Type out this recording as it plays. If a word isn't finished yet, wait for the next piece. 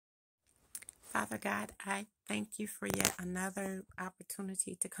Father God, I thank you for yet another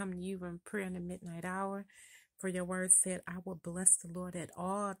opportunity to come to you in prayer in the midnight hour. For your word said, I will bless the Lord at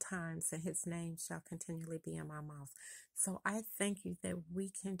all times, and his name shall continually be in my mouth. So I thank you that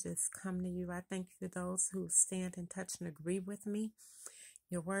we can just come to you. I thank you for those who stand and touch and agree with me.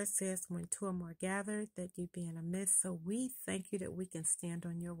 Your word says, when two or more gathered, that you be in the midst. So we thank you that we can stand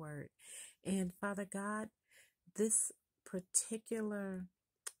on your word. And Father God, this particular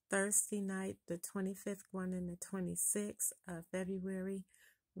Thursday night, the 25th one and the 26th of February,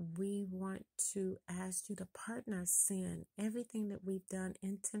 we want to ask you to pardon our sin, everything that we've done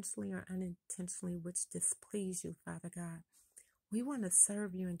intentionally or unintentionally, which displease you, Father God. We want to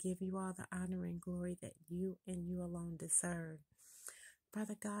serve you and give you all the honor and glory that you and you alone deserve,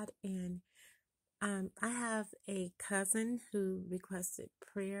 Father God. And I have a cousin who requested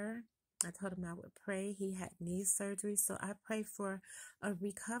prayer. I told him I would pray. He had knee surgery, so I pray for a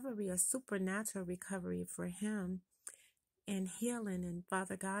recovery, a supernatural recovery for him and healing. And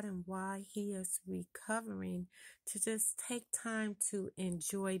Father God, and while he is recovering, to just take time to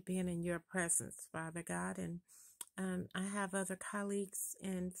enjoy being in your presence, Father God. And I have other colleagues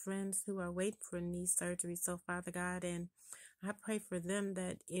and friends who are waiting for knee surgery. So Father God, and I pray for them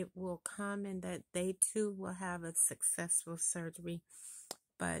that it will come and that they too will have a successful surgery.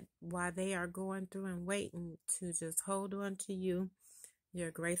 But while they are going through and waiting, to just hold on to you, your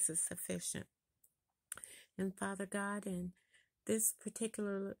grace is sufficient. And Father God, in this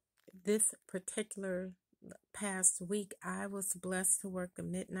particular past week, I was blessed to work a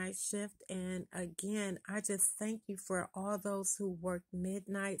midnight shift. And again, I just thank you for all those who work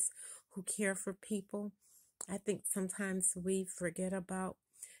midnights, who care for people. I think sometimes we forget about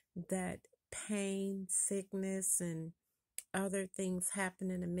that pain, sickness, and other things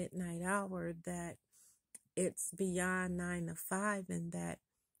happen in the midnight hour, that it's beyond 9 to 5, and that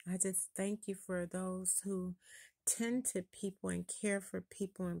I just thank you for those who tend to people and care for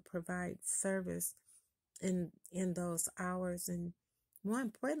people and provide service in those hours. And more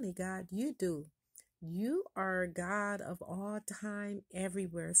importantly, God, you do. You are God of all time,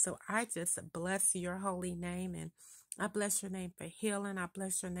 everywhere. So I just bless your holy name, and I bless your name for healing. I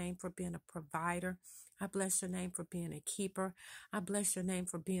bless your name for being a provider. I bless your name for being a keeper. I bless your name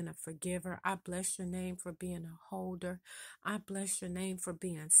for being a forgiver. I bless your name for being a holder. I bless your name for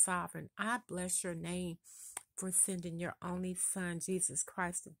being sovereign. I bless your name for sending your only Son, Jesus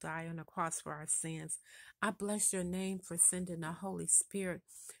Christ, to die on the cross for our sins. I bless your name for sending the Holy Spirit,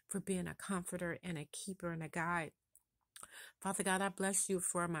 for being a comforter and a keeper and a guide. Father God, I bless you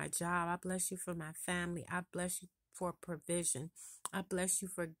for my job. I bless you for my family. I bless you for provision. I bless you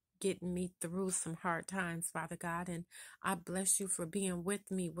for getting me through some hard times, Father God. And I bless you for being with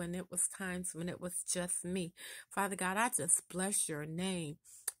me when it was times when it was just me. Father God, I just bless your name.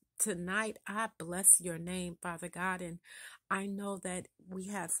 Tonight, I bless your name, Father God, and I know that we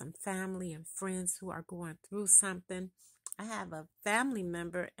have some family and friends who are going through something. I have a family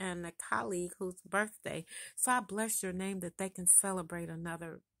member and a colleague whose birthday, so I bless your name that they can celebrate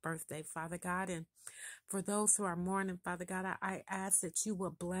another birthday, Father God. And for those who are mourning, Father God, I ask that you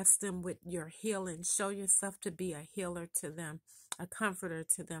will bless them with your healing. Show yourself to be a healer to them, a comforter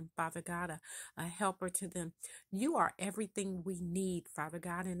to them, Father God, a helper to them. You are everything we need, Father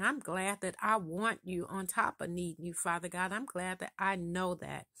God, and I'm glad that I want you on top of needing you, Father God. I'm glad that I know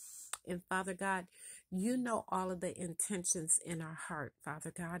that. And Father God, you know all of the intentions in our heart,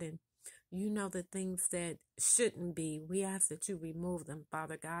 Father God, and you know the things that shouldn't be. We ask that you remove them,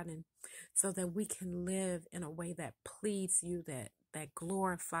 Father God, and so that we can live in a way that please you, that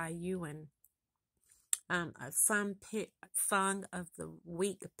glorify you. And a song of the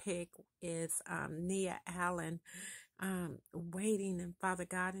week pick is Nia Allen, waiting. And Father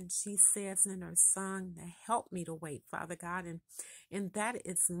God, and she says in her song, that help me to wait, Father God, and that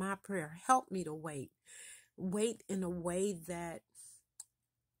is my prayer. Help me to wait in a way that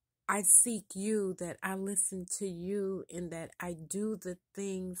I seek you, that I listen to you, and that I do the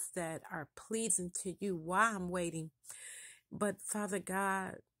things that are pleasing to you while I'm waiting. But Father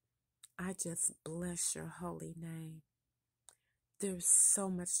God, I just bless your holy name. There's so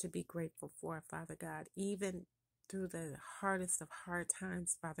much to be grateful for, Father God. Even through the hardest of hard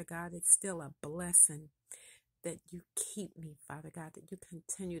times, Father God, it's still a blessing that you keep me, Father God, that you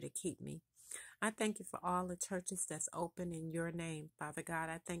continue to keep me. I thank you for all the churches that's open in your name, Father God.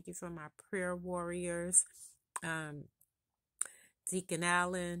 I thank you for my prayer warriors, Deacon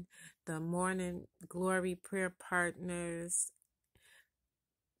Allen, the Morning Glory Prayer Partners,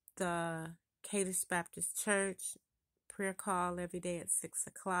 the Cadiz Baptist Church prayer call every day at 6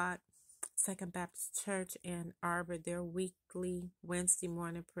 o'clock. Second Baptist Church in Arbor, their weekly Wednesday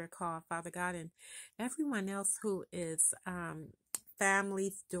morning prayer call, Father God, and everyone else who is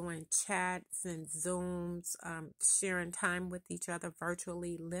families doing chats and Zooms, sharing time with each other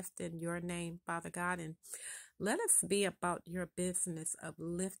virtually, lifting your name, Father God, and let us be about your business of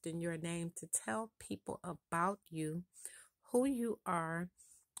lifting your name to tell people about you, who you are,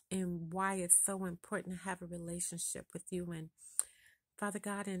 and why it's so important to have a relationship with you. And Father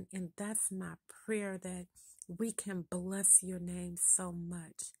God, and that's my prayer, that we can bless your name so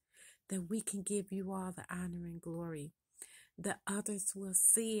much, that we can give you all the honor and glory, that others will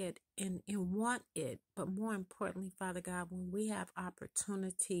see it and want it. But more importantly, Father God, when we have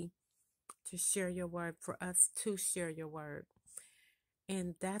opportunity to share your word, for us to share your word.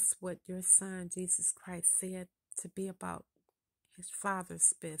 And that's what your son, Jesus Christ, said, to be about his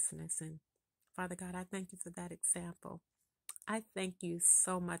Father's business. And Father God, I thank you for that example. I thank you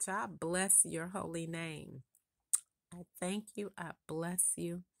so much. I bless your holy name. I thank you. I bless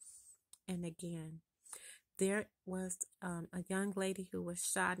you. And again, there was a young lady who was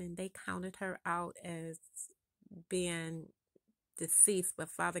shot, and they counted her out as being deceased. But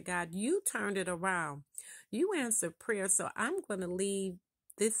Father God, you turned it around. You answered prayer. So I'm going to leave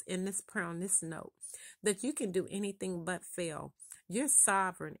this in this prayer on this note, that you can do anything but fail. You're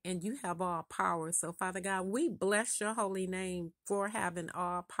sovereign and you have all power. So Father God, we bless your holy name for having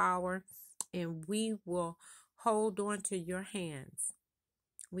all power, and we will hold on to your hands.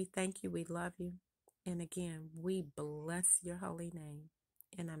 We thank you. We love you. And again, we bless your holy name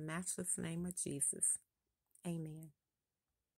in a matchless name of Jesus. Amen.